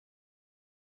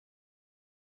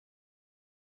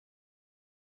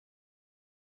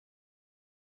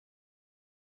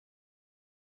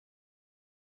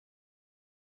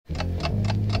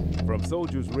From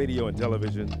Soldiers Radio and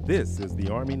Television, this is the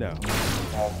Army Now.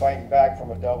 Fighting back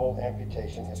from a double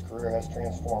amputation, his career has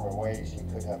transformed in ways he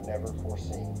could have never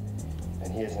foreseen.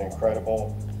 And he is an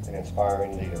incredible and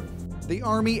inspiring leader. The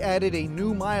Army added a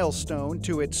new milestone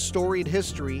to its storied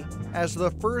history as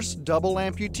the first double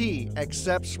amputee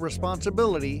accepts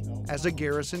responsibility as a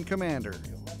garrison commander.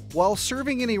 While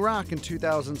serving in Iraq in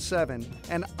 2007,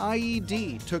 an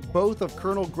IED took both of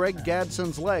Colonel Greg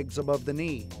Gadson's legs above the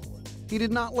knee. He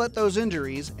did not let those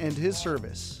injuries end his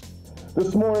service.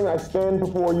 This morning I stand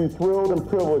before you thrilled and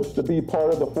privileged to be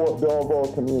part of the Fort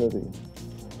Belvoir community.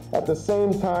 At the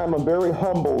same time, I'm very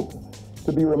humbled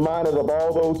to be reminded of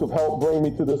all those who've helped bring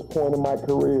me to this point in my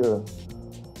career.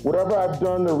 Whatever I've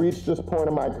done to reach this point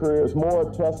in my career is more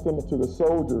a testament to the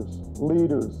soldiers,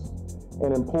 leaders,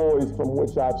 and employees from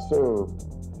which I've served,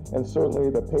 and certainly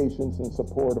the patience and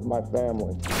support of my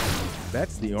family.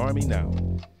 That's the Army Now.